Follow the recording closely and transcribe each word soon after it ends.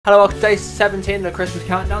Hello, welcome to day 17 of the Christmas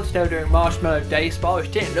countdown. Still doing Marshmallow Day Spot,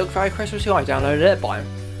 which didn't look very Christmassy when I downloaded it, but I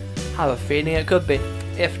have a feeling it could be.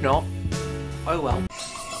 If not, oh well.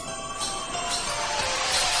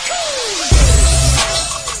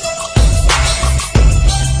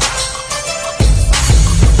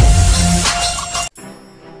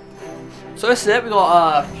 So this is it. We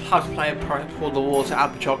got how to play pour the water,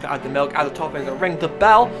 add the chocolate, add the milk, add the toppings, and ring the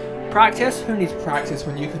bell. Practice. Who needs practice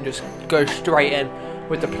when you can just go straight in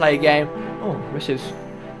with the play game? Oh, this is...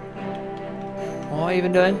 What am I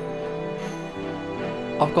even doing?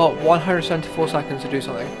 I've got 174 seconds to do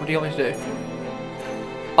something. What do you want me to do?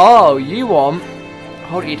 Oh, you want...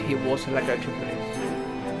 Hold E to heat water, let go 2 minutes.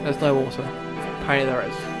 There's no water. Apparently there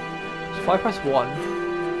is. So if I press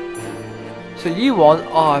 1... So you want...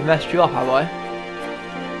 Oh, I've messed you up, have I?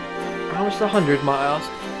 How much is 100, might I ask?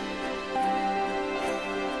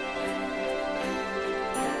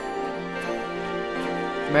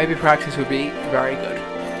 Maybe practice would be very good.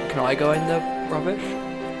 Can I go in the rubbish?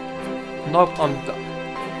 Nope, I'm done.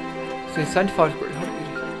 So 75 degrees. How do you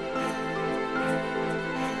do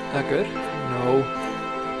that good? No.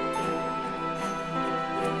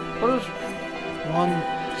 What is 1,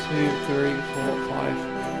 2, 3, 4,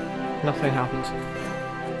 5? Nothing happens.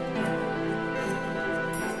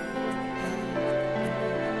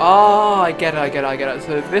 Oh, I get it.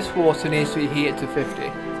 So this water needs to be heated to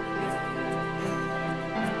 50.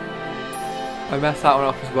 I messed that one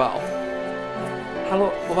up as well. How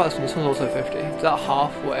long? What about this one? This one's also 50. Is that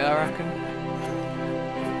halfway, I reckon?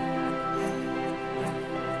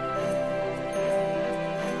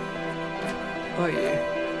 Oh yeah.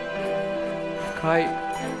 Can I?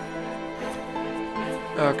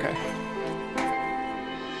 Okay.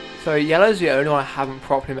 So yellow's the only one I haven't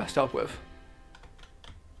properly messed up with.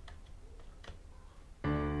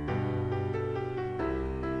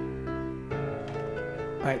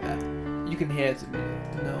 Right there. You can hear it.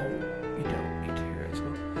 No, you don't need to hear it as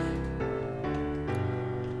well.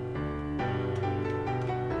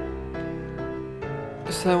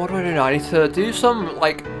 So what do I do now? I need to do some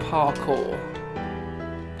like parkour.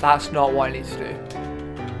 That's not what I need to do.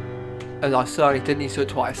 And I certainly did need to do it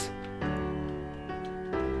twice.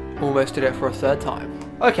 Almost did it for a third time.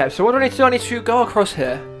 Okay, so what do I need to do? I need to go across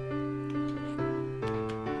here.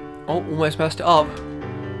 Oh, almost messed it up.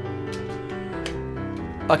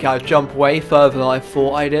 Okay, I jumped way further than I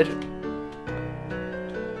thought I did.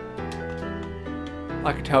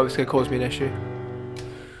 I can tell it's going to cause me an issue.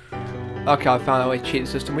 Okay, I found a way to cheat the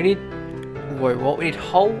system. We need... Wait, what? We need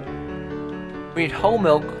whole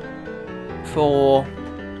milk for...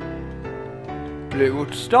 blue.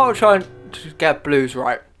 We'll start trying to get blues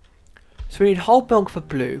right. So we need whole milk for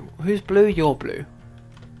blue. Who's blue? You're blue.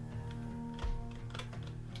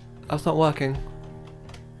 That's not working.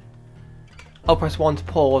 I'll press 1 to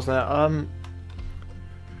pour, wasn't it?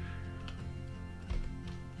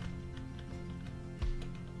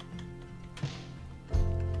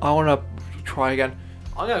 I want to try again.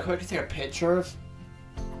 I'm going to quickly take a picture of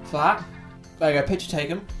that. There you go, picture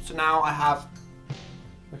taken. So now I have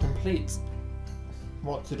the complete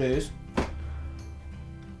what to do's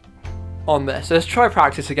on this. So let's try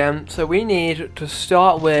practice again. So we need to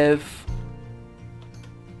start with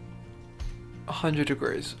 100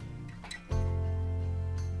 degrees.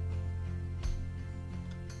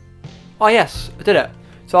 Oh yes, I did it.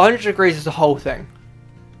 So 100 degrees is the whole thing.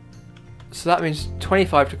 So that means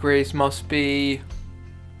 25 degrees must be...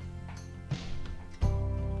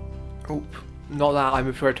 Oop, not that, I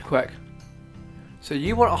moved through it too quick. So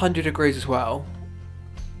you want 100 degrees as well.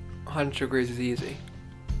 100 degrees is easy.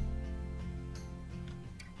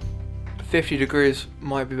 50 degrees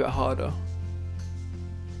might be a bit harder.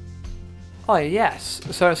 Oh yes,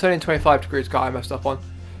 so it's only 25 degrees guy I messed up on.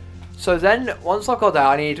 So then, once I've got that,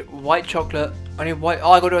 I need white chocolate. I need white...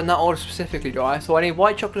 Oh, I got to do it in that order specifically, do I? So I need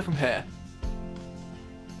white chocolate from here.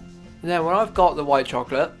 And then when I've got the white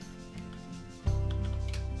chocolate, do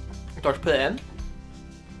I just put it in?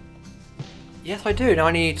 Yes, I do. Now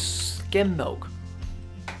I need skim milk.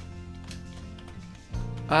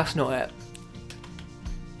 That's not it.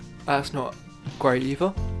 That's not great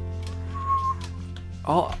either.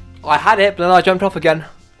 Oh, I had it, but then I jumped off again.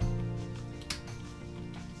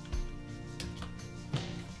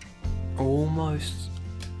 Almost.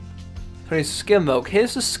 So I need skim milk.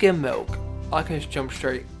 Here's the skim milk. I can just jump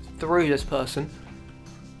straight through this person.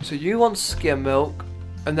 So you want skim milk,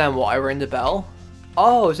 and then what? I ring the bell.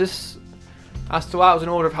 Oh, is this? That's the way I was in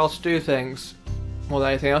order of how to do things more than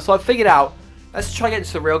anything else. So I figured out. Let's try and get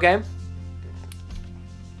into the real game.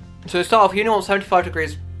 So to start off, you want 75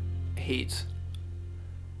 degrees heat.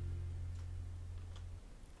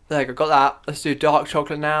 There you go, got that. Let's do dark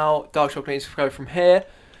chocolate now. Dark chocolate needs to go from here.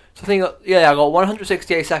 So I think, yeah, I got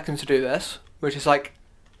 168 seconds to do this, which is like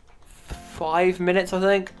 5 minutes, I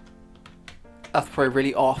think. That's probably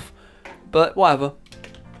really off, but whatever.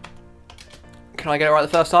 Can I get it right the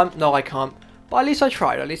first time? No, I can't. But at least I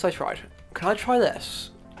tried. At least I tried. Can I try this?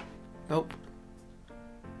 Nope.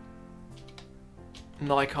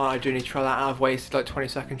 No, I can't. I do need to try that. I've wasted like 20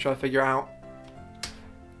 seconds trying to figure out.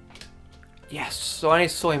 Yes. So I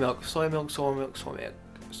need soy milk. Soy milk. Soy milk. Soy milk.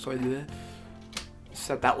 Soy milk.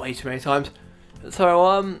 Said that way too many times.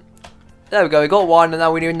 So there we go. We got one, and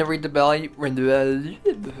now we need to ring the bell. Ring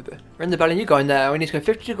the bell, and you go in there. We need to go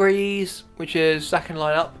 50 degrees, which is second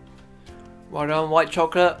line up. Well done. White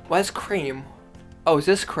chocolate. Where's cream? Oh, is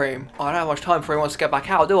this cream? Oh, I don't have much time before he wants to get back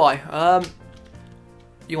out, do I?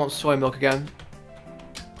 You want soy milk again?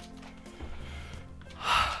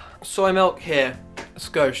 Soy milk here. Let's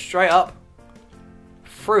go straight up.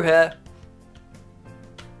 Through here.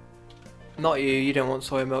 Not you, you don't want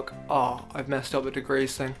soy milk. Oh, I've messed up the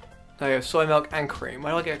degrees thing. There you go, soy milk and cream.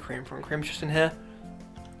 Where do I get cream from? Cream's just in here?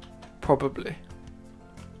 Probably.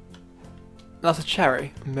 That's a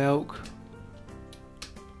cherry. Milk.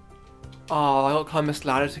 Oh, I got to climb this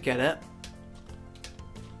ladder to get it.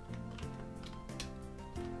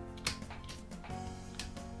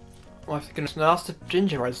 Oh, I think no, that's the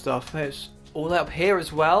gingerbread stuff. It's all the way up here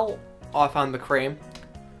as well. Oh, I found the cream.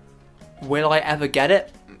 Will I ever get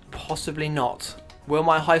it? Possibly not. Will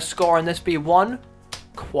my high score on this be 1?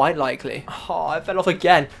 Quite likely. Oh, I fell off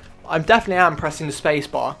again. I definitely am pressing the space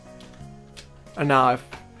bar. And now I've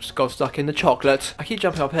just got stuck in the chocolate. I keep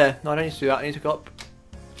jumping up here. No, I don't need to do that. I need to go up.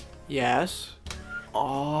 Yes.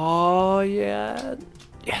 Oh, yeah.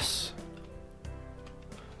 Yes.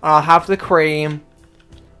 I'll have the cream.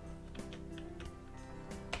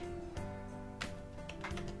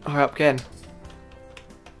 Hurry up again.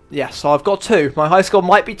 Yes, so I've got 2. My high score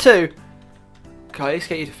might be 2. Okay, let's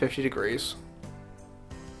get you to 50 degrees.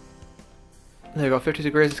 There we go, 50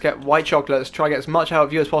 degrees. Let's get white chocolate. Let's try to get as much out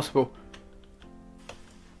of you as possible.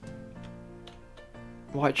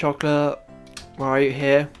 White chocolate. Where are you?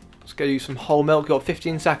 Here. Let's get you some whole milk. You've got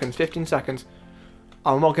 15 seconds. 15 seconds.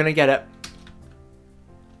 I'm not going to get it.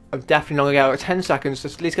 I'm definitely not going to get it. 10 seconds.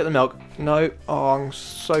 Let's at least get the milk. No. Oh, I'm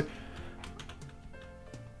so...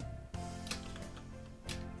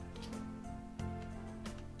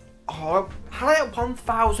 Oh, how did I get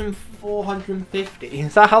 1,450?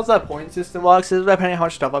 Is that how that point system works? Is it depending on how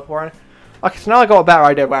much stuff I pour in? Okay, so now I got a better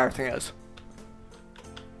idea of where everything is.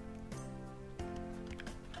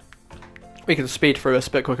 We can speed through this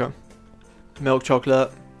a bit quicker. Milk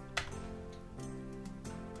chocolate.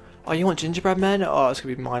 Oh, you want gingerbread men? Oh, it's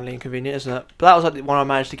going to be mildly inconvenient, isn't it? But that was like the one I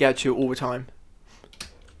managed to get to all the time.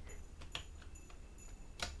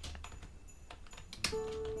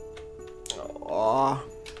 Oh.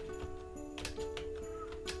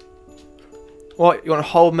 What? You want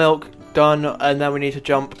whole milk? Done. And then we need to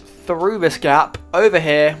jump through this gap, over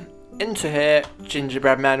here, into here.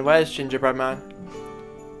 Gingerbread man. Where's gingerbread man?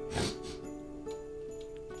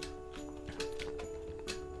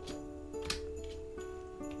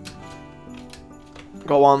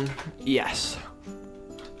 Got one. Yes.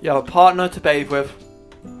 You have a partner to bathe with.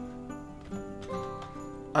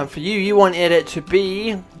 And for you, you wanted it to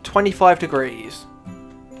be 25 degrees.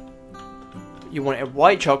 You wanted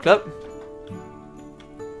white chocolate.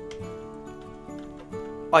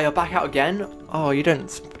 Oh, you're back out again? Oh, you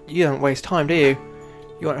don't waste time, do you?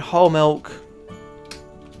 You want whole milk.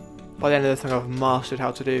 By the end of this thing, I've mastered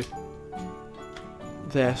how to do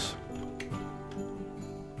this.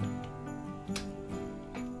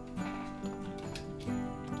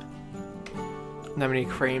 And then we need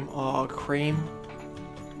cream. Oh, cream.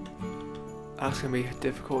 That's going to be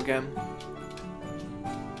difficult again.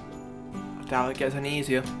 I doubt it gets any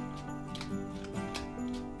easier.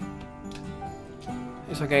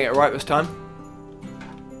 At least I'm going to get it right this time.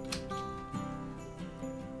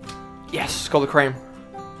 Yes, got the cream.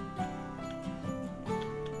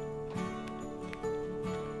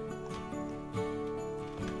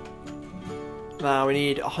 Now we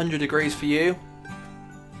need 100 degrees for you.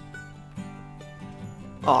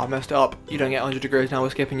 Oh, I messed it up. You don't get 100 degrees now, we're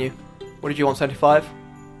skipping you. What did you want, 75?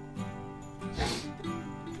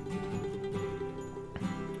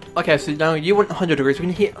 Okay, so now you want 100 degrees. We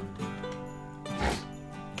need here.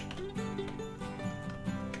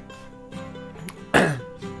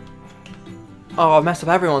 Oh, I messed up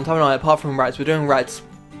everyone's, haven't I? Apart from reds. We're doing reds.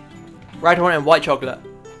 Red one and white chocolate.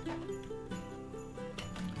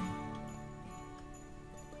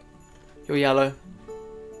 You're yellow.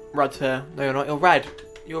 Red's here. No, you're not. You're red.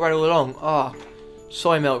 You're red all along. Ah. Oh.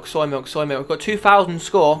 Soy milk, soy milk, soy milk. We've got 2,000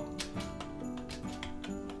 score.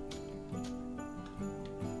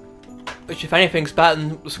 Which, if anything's better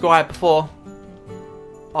than the score I had before.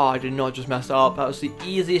 Oh, I did not just mess it up. That was the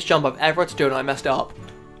easiest jump I've ever had to do and I messed it up.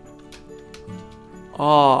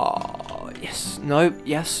 Oh, yes, no,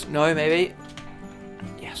 yes, no, maybe.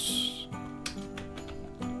 Yes.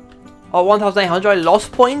 Oh, 1,800, I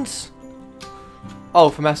lost points? Oh,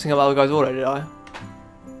 for messing up other guys' order, did I?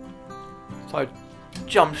 So I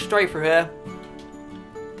jumped straight through here.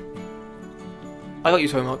 I got you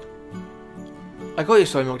soy milk. I got you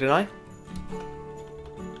soy milk, didn't I?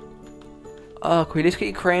 Can we at least get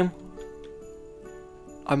you cream?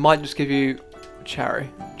 I might just give you cherry,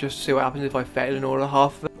 just to see what happens if I fail in order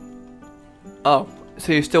half of it. Oh,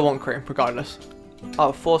 so you still want cream, regardless.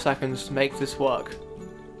 Oh, 4 seconds to make this work.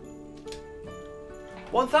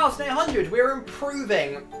 1,800! We're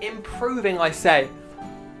improving! Improving, I say.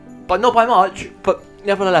 But not by much, but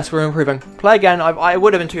nevertheless, we're improving. Play again. I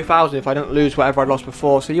would have been 2,000 if I didn't lose whatever I lost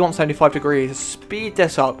before, so you want 75 degrees. Speed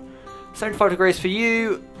this up. 75 degrees for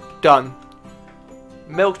you. Done.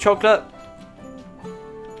 Milk chocolate.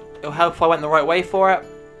 It'll help if I went the right way for it.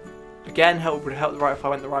 Again, would help if I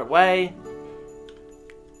went the right way.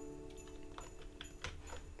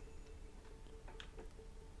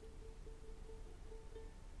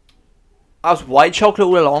 That was white chocolate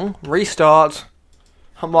all along. Restart.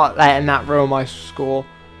 I'm not letting that ruin my score.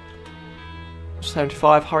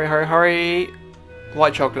 75. Hurry, hurry, hurry.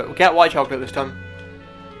 White chocolate. We'll get white chocolate this time.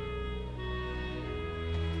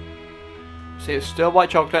 See, it's still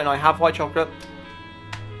white chocolate, and I have white chocolate.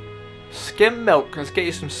 Skim milk. Let's get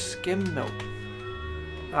you some skim milk.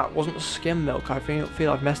 That wasn't skim milk. I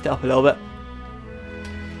feel I've messed it up a little bit.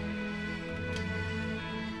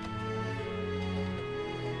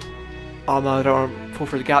 Oh no, I don't want to fall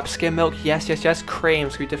through the gap. Skim milk, yes, yes, yes. Cream,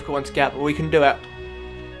 it's going to be a difficult one to get, but we can do it.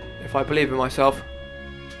 If I believe in myself.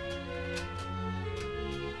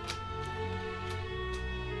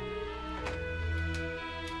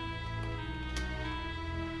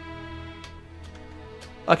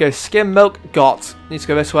 Okay, skim milk got. Needs to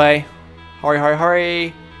go this way. Hurry, hurry,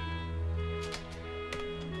 hurry.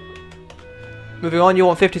 Moving on, you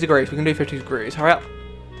want 50 degrees. We can do 50 degrees. Hurry up.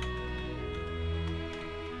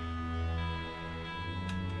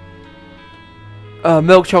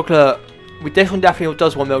 Milk chocolate. This one definitely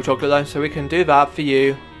does want milk chocolate though, so we can do that for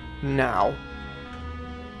you now.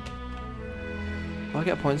 I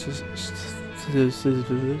get points for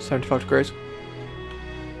 75 degrees.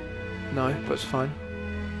 No, but it's fine.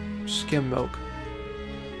 Skim milk.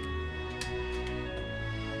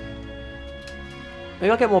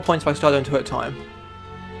 Maybe I'll get more points if I start doing 2 at a time.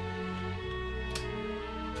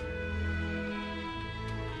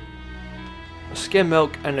 A skim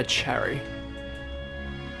milk and a cherry.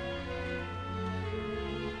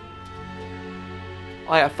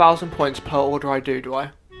 I get 1,000 points per order I do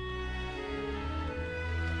I?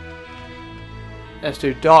 Let's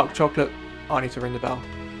do dark chocolate. Oh, I need to ring the bell.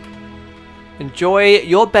 Enjoy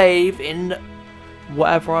your bathe in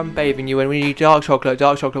whatever I'm bathing you in. We need dark chocolate.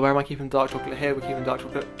 Dark chocolate. Where am I keeping dark chocolate? Here we're keeping dark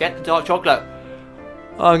chocolate. Get the dark chocolate.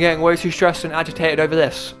 Oh, I'm getting way too stressed and agitated over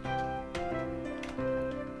this.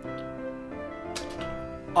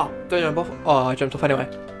 Oh, don't jump off. Oh, I jumped off anyway.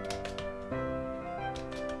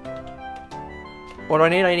 What do I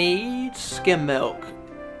need? I need skim milk.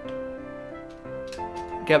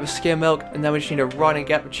 Get the skim milk, and then we just need to run and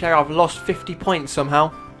get the cherry. I've lost 50 points somehow.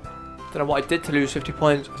 Don't know what I did to lose 50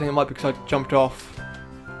 points. I think it might be because I jumped off.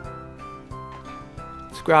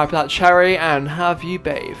 Let's grab that cherry and have you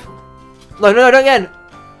bathe. No, no, no, don't again!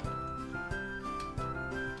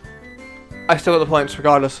 I still got the points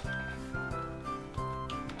regardless.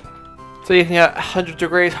 So you can get 100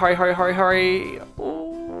 degrees. Hurry, hurry, hurry, hurry. Ooh.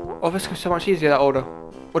 Oh, this is so much easier, that order.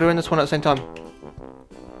 We're doing this one at the same time.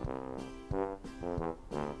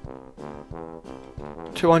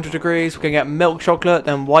 200 degrees. We're going to get milk chocolate,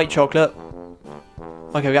 then white chocolate.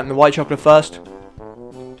 Okay, we're getting the white chocolate first.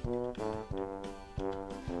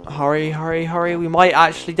 Hurry, hurry, hurry. We might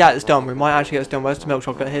actually get this done. We might actually get this done. Where's the milk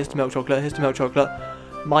chocolate? Here's the milk chocolate. Here's the milk chocolate.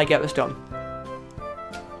 Might get this done.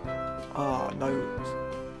 Oh, no.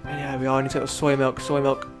 Yeah, we are. I need to get the soy milk. Soy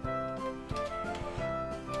milk.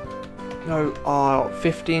 No,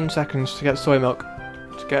 15 seconds to get soy milk.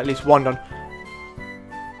 To get at least one done.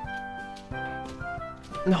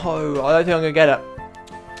 No, I don't think I'm going to get it.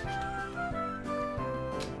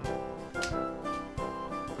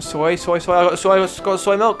 Soy, soy, soy. I got soy, I got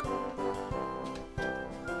soy milk.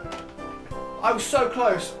 I was so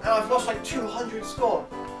close, and I've lost like 200 score.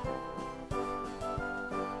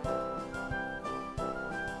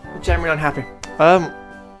 I'm genuinely unhappy.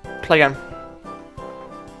 Play again.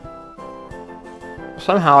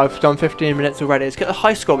 Somehow I've done 15 minutes already. Let's get the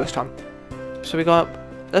high score this time. So we got,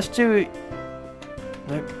 let's do,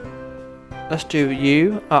 nope. Let's do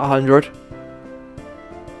you at 100.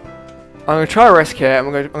 I'm going to try a risk here, and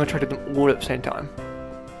I'm going to try to do them all at the same time.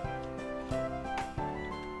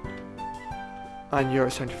 And you're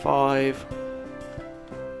at 75.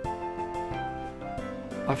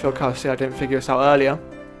 I feel kind of silly I didn't figure this out earlier.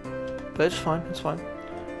 But it's fine, it's fine.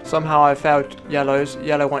 Somehow I failed yellows.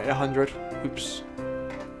 Yellow wanted 100. Oops.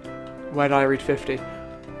 Where did I read 50?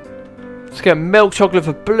 Let's get milk chocolate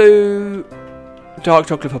for blue. Dark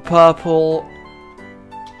chocolate for purple.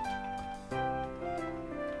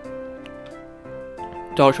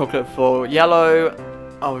 Dark chocolate for yellow.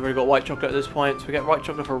 Oh, we've already got white chocolate at this point. So we get white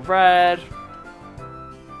chocolate for red.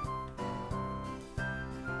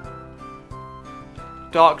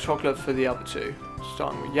 Dark chocolate for the other two.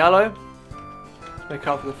 Starting with yellow. Let's make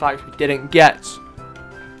up for the fact we didn't get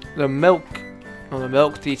the milk. Not the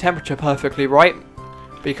milk, the temperature perfectly right.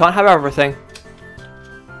 But you can't have everything.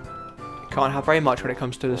 Can't have very much when it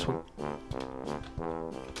comes to this one.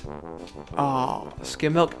 Oh,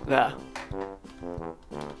 skim milk there.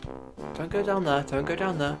 Don't go down there, don't go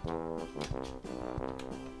down there.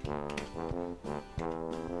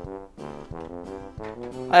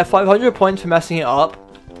 I have 500 points for messing it up,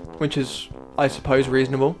 which is, I suppose,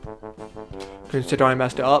 reasonable, considering I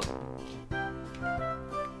messed it up.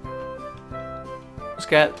 Let's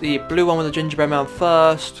get the blue one with the gingerbread man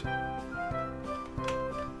first.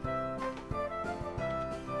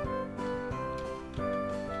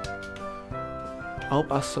 Oh,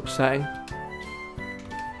 that's upsetting.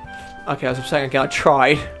 Okay, that's upsetting again. I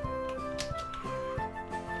tried.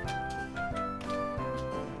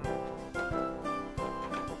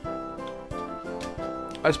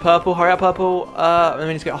 Oh, it's purple. Hurry up, purple. Let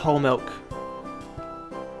me just get whole milk.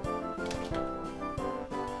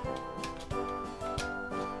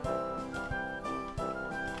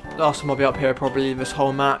 Last time I'll be up here probably this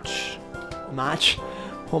whole match. Match?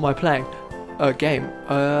 What am I playing? Game.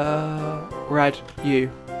 Red,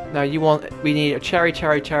 you. Now you want, we need a cherry, and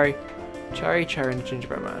the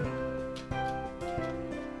gingerbread man.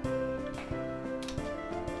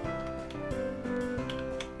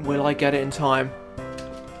 Will I get it in time?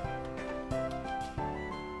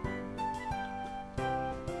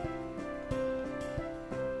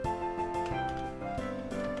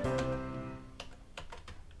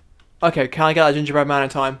 Okay, can I get that gingerbread man in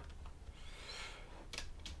time?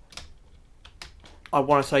 I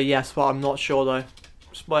want to say yes, but I'm not sure though.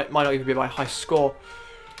 This might not even be my high score.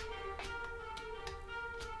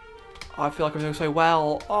 I feel like I'm doing so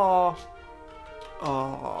well. Oh.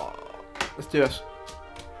 Let's do this.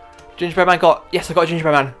 Gingerbread man got... Yes, I got a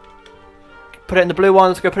gingerbread man. Put it in the blue one.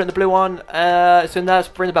 Let's go put it in the blue one. It's in there.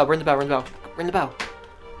 Let's ring the bell, ring the bell, ring the bell. Ring the bell.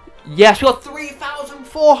 Yes, we got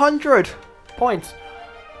 3,400 points.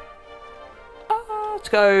 Let's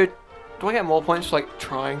go... Do I get more points like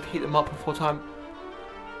trying to heat them up before time?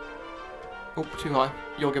 Oh, too high.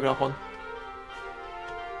 You're giving up on.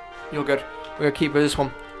 You're good. We're going to keep with this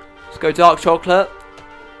one. Let's go dark chocolate.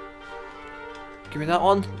 Give me that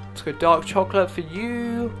one. Let's go dark chocolate for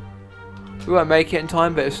you. We won't make it in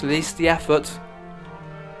time, but it's at least the effort.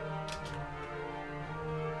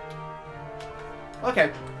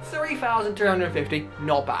 Okay, 3,350.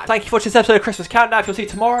 Not bad. Thank you for watching this episode of Christmas Countdown. If you'll see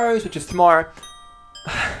tomorrow's, which is tomorrow.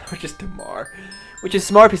 Please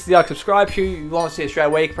like, subscribe. If you want to see it straight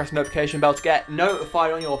away, you can press the notification bell to get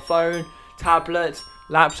notified on your phone, tablet,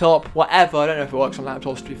 laptop, whatever. I don't know if it works on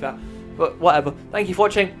laptops, to be fair, but whatever. Thank you for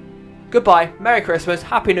watching. Goodbye. Merry Christmas.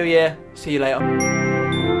 Happy New Year. See you later.